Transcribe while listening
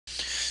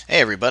Hey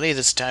everybody,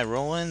 this is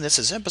Tyrolan. This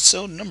is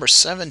episode number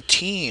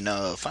 17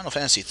 of Final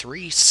Fantasy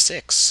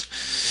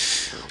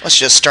 3-6. Let's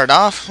just start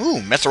off.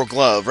 Ooh, Mithril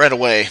Glove right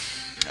away.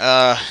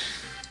 Uh,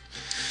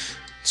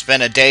 it's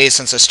been a day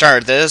since I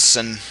started this,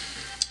 and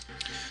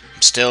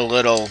I'm still a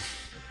little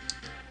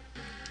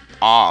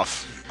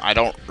off. I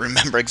don't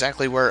remember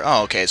exactly where.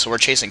 Oh, okay, so we're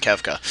chasing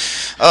Kefka.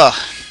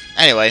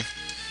 Anyway.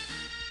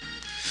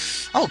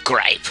 Oh,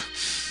 gripe.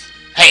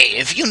 Hey,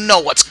 if you know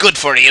what's good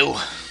for you.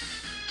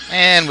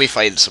 And we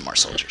fight some more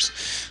soldiers.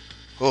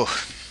 Ooh.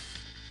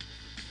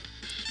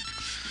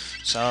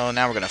 So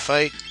now we're gonna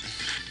fight.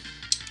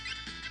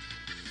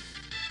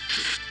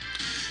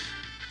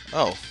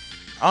 Oh.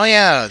 Oh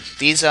yeah,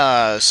 these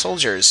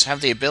soldiers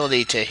have the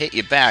ability to hit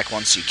you back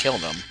once you kill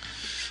them.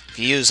 If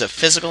you use a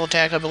physical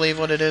attack, I believe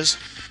what it is.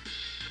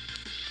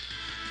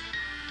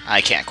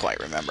 I can't quite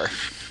remember.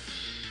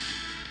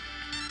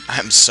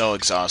 I'm so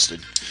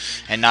exhausted.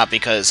 And not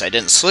because I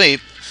didn't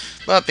sleep,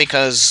 but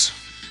because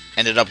I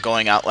ended up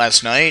going out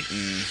last night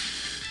and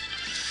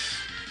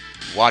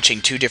watching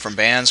two different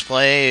bands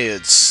play.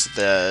 It's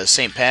the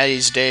St.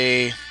 Patty's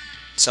Day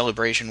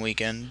celebration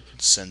weekend,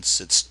 since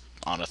it's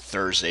on a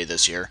Thursday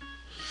this year.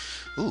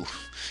 Ooh.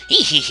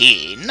 Hee hee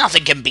hee.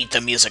 Nothing can beat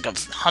the music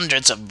of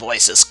hundreds of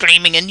voices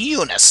screaming in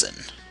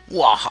unison.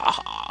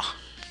 Wahaha.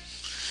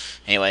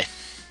 Anyway,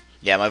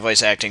 yeah, my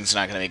voice acting's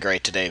not going to be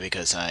great today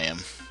because I am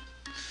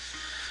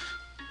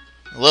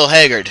a little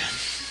haggard.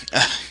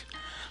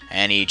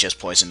 And he just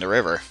poisoned the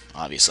river,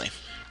 obviously.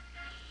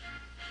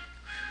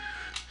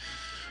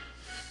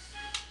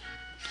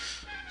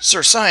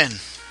 Sir Cyan!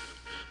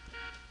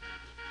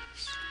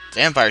 The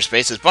Empire's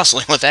base is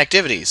bustling with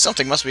activity.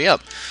 Something must be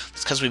up.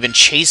 It's because we've been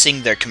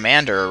chasing their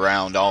commander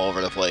around all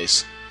over the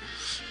place.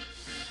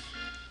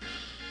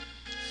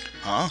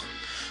 Huh?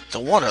 The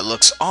water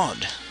looks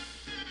odd.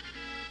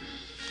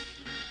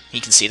 He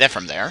can see that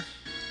from there?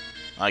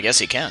 Well, I guess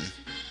he can.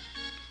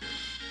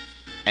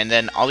 And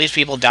then all these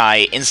people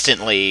die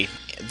instantly,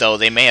 though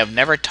they may have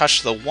never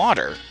touched the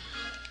water.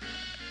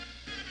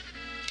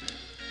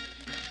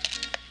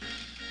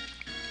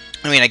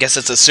 I mean, I guess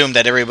it's assumed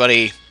that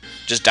everybody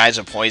just dies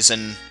of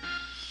poison.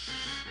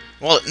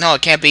 Well, no,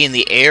 it can't be in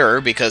the air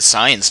because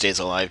Cyan stays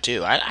alive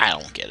too. I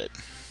don't get it.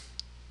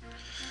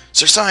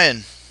 Sir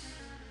Cyan!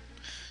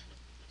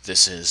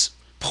 This is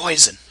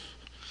poison.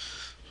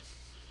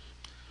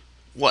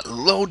 What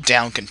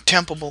low-down,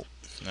 contemptible...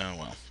 Oh,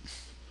 well.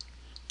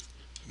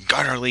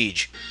 Guard our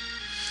liege.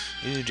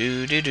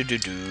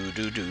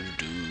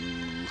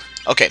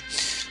 Okay,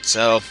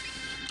 so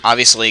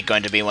obviously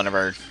going to be one of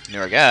our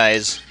newer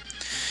guys.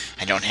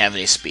 I don't have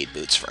any speed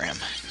boots for him.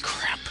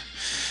 Crap.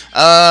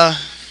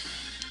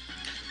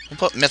 We'll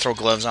put Mithril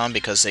Gloves on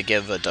because they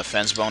give a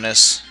defense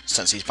bonus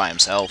since he's by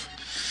himself.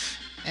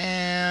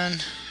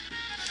 And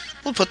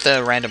we'll put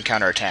the random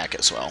counterattack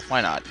as well.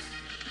 Why not?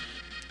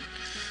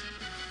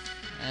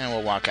 And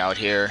we'll walk out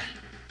here.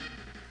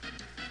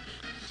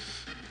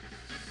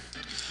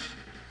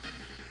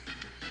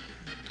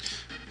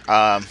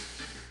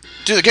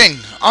 To the king!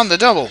 On the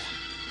double!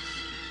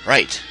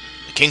 Right.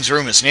 The king's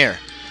room is near.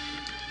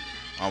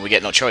 Well, we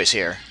get no choice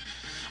here.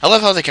 I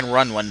love how they can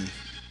run when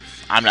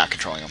I'm not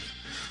controlling them.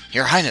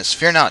 Your Highness,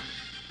 fear not.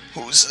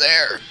 Who's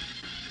there?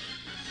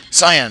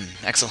 Cyan,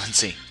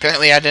 Excellency.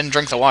 Apparently I didn't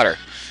drink the water.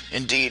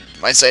 Indeed,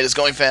 my sight is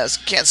going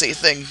fast. Can't see a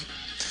thing.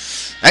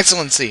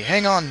 Excellency,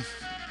 hang on.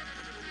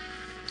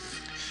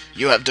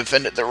 You have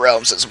defended the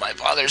realm since my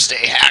father's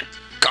day. Hack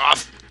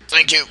off.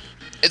 Thank you.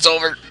 It's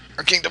over.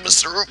 Our kingdom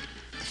is through.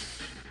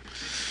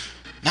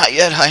 Not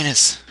yet,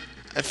 Highness.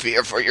 I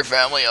fear for your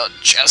family. Our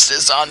chest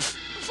is on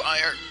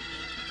fire.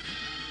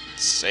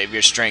 Save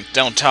your strength.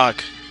 Don't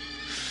talk.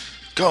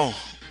 Go.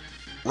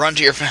 Run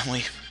to your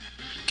family.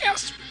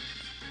 Gasp.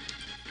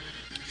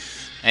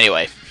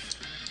 Anyway.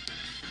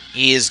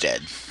 He is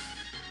dead.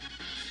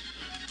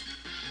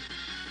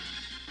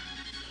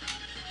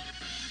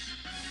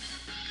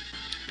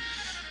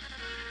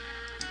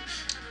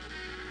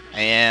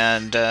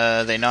 And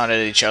they nod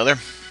at each other.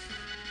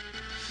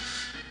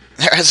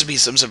 There has to be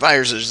some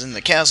survivors in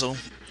the castle.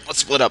 Let's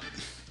split up.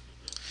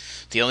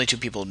 The only two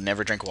people who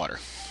never drink water.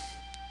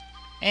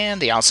 And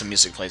the awesome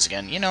music plays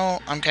again. You know,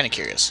 I'm kind of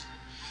curious.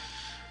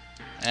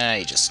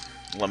 He just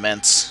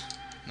laments.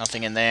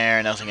 Nothing in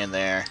there, nothing in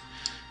there.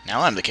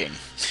 Now I'm the king.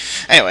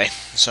 Anyway,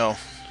 so...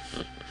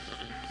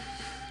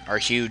 our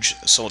huge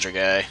soldier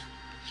guy.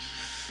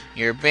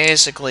 You're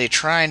basically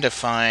trying to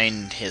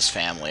find his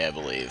family, I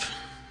believe,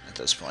 at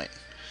this point.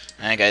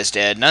 That guy's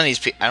dead. None of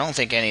these I don't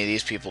think any of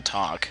these people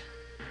talk.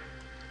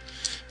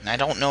 And I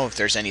don't know if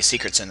there's any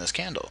secrets in this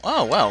candle.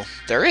 Oh, well,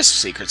 there is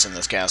secrets in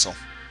this castle.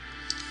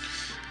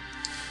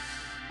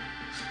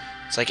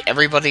 It's like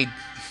everybody...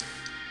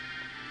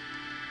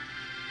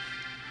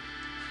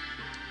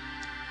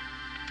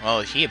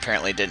 Well, he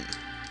apparently didn't.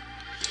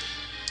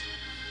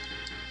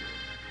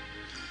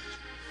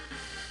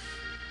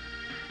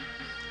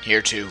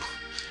 Here, too.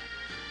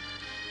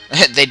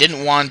 They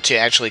didn't want to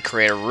actually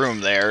create a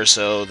room there,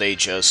 so they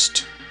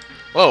just...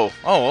 Whoa.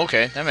 Oh,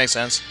 okay. That makes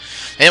sense.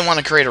 They didn't want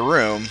to create a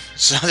room,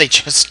 so they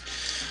just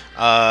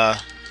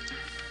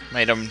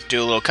Made him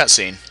do a little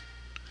cutscene.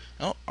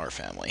 Oh, our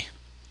family.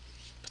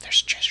 But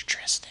there's a treasure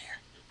chest there.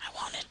 I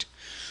want it.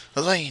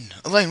 Elaine,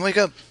 wake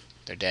up.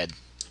 They're dead.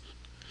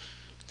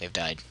 They've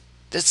died.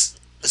 This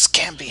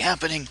can't be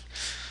happening.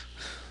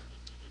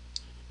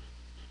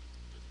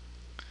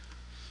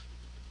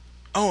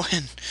 Oh,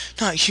 and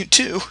not you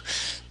too.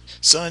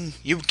 Son,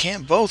 you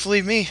can't both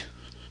leave me.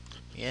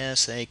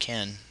 Yes, they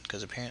can.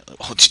 Because apparently...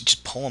 Oh,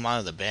 just pull them out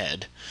of the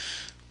bed.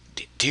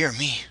 Dear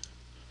me.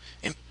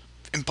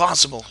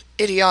 Impossible.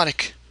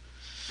 Idiotic.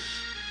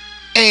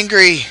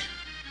 Angry.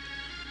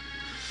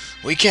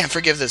 We can't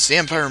forgive this. The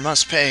Empire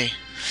must pay.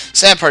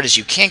 Sad part is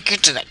you can't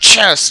get to that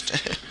chest.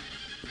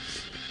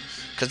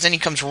 Because then he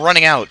comes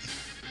running out.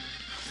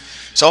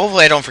 So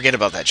hopefully I don't forget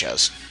about that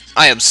chest.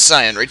 I am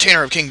Cyan,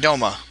 retainer of King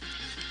Doma.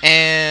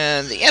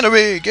 And the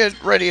enemy!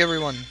 Get ready,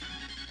 everyone.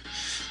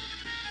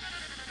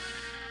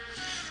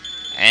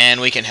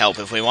 And we can help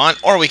if we want,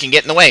 or we can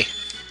get in the way.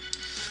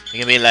 We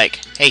can be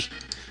like, hey,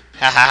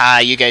 ha ha ha,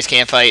 you guys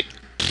can't fight.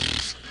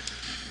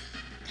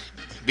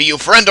 Be you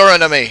friend or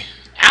enemy?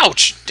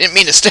 Ouch! Didn't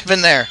mean to step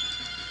in there.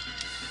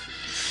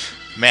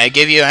 May I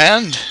give you a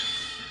hand?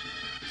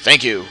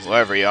 Thank you,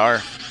 whoever you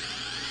are.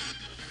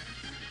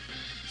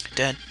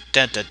 Da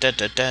da da da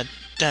da da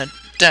da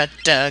da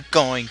da.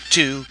 Going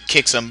to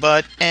kick some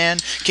butt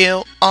and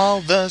kill all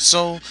the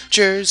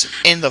soldiers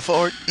in the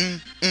fort.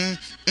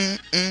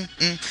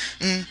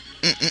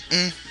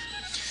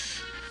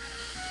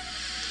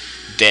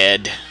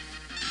 Dead.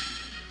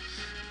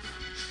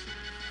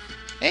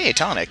 Hey,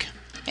 tonic.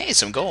 Hey,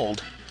 some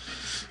gold.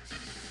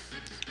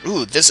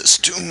 Ooh, this is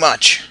too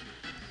much.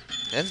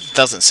 That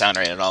doesn't sound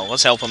right at all.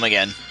 Let's help him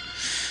again.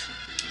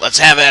 Let's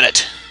have at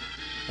it.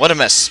 What a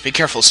mess. Be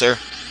careful, sir.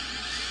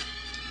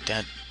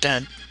 Dun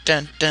dun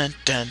dun dun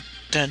dun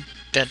dun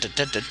dun dun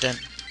dun dun dun.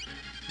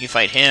 You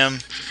fight him.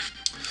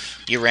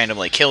 You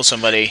randomly kill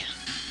somebody.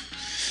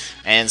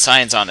 And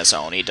Cyan's on his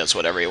own. He does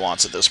whatever he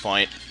wants at this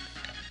point.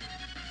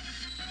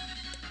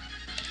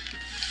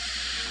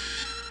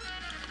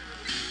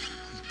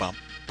 Bump,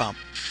 bump,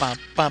 bump,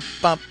 bump,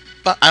 bump,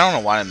 bump. I don't know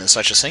why I'm in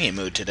such a singing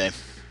mood today.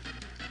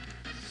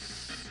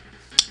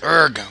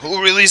 Urgh,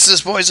 who released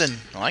this poison?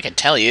 Well, I can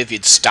tell you if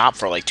you'd stop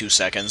for like 2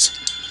 seconds.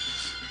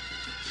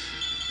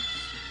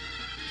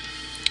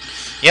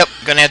 Yep,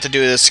 gonna have to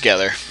do this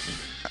together.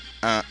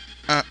 Oh,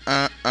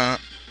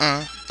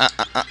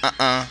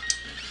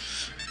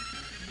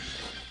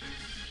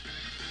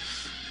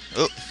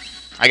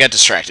 I got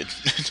distracted.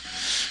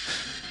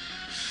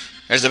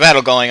 There's a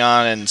battle going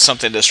on and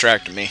something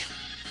distracted me.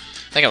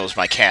 I think it was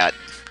my cat.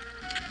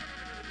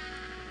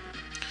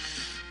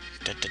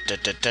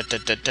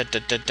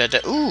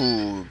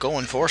 Ooh, go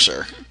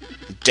Enforcer.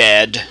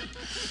 Dead.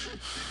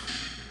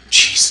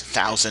 Jeez,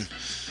 1,000.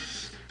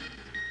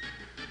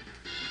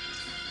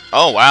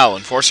 Oh, wow,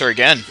 Enforcer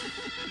again.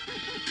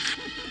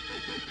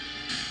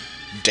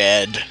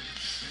 Dead.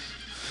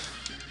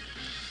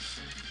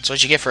 That's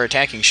what you get for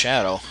attacking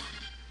Shadow.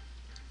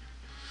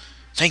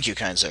 Thank you,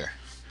 kind sir.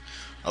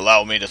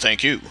 Allow me to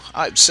thank you.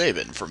 I'm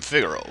Sabin from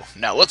Figaro.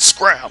 Now let's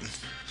scram.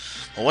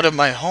 What of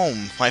my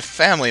home, my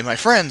family, my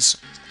friends?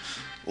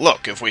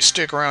 Look, if we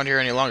stick around here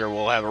any longer,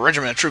 we'll have a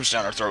regiment of troops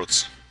down our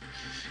throats.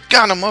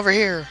 Got 'em over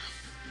here.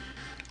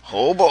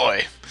 Oh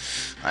boy.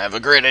 I have a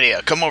great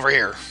idea. Come over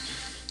here.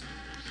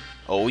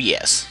 Oh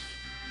yes.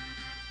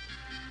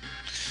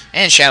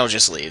 And Shadow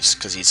just leaves,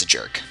 because he's a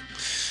jerk.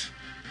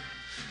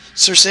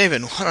 Sir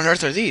Sabin, what on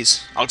earth are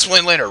these? I'll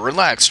explain later.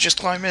 Relax. Just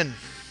climb in.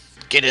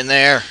 Get in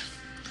there.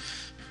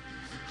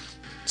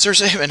 Sir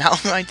Sabin, how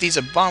might these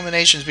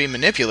abominations be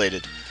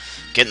manipulated?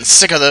 Getting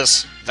sick of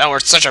this. Thou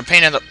art such a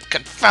pain in the...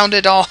 Confound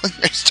it all.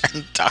 You're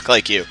starting to talk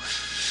like you.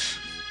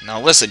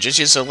 Now listen, just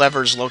use the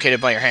levers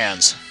located by your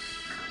hands.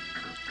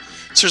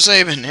 Sir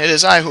Sabin, it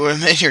is I who have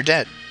made your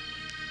debt.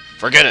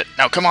 Forget it.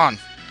 Now come on.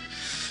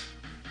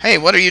 Hey,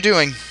 what are you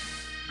doing?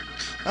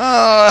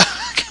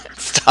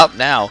 Stop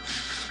now.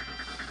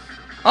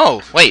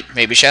 Oh, wait.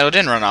 Maybe Shadow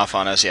didn't run off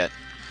on us yet.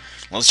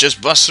 Let's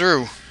just bust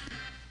through.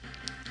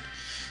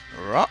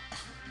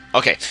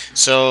 Okay,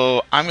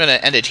 so I'm going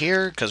to end it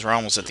here because we're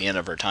almost at the end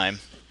of our time.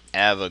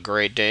 Have a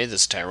great day.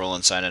 This is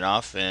Tyrolan signing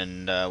off,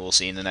 and we'll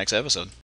see you in the next episode.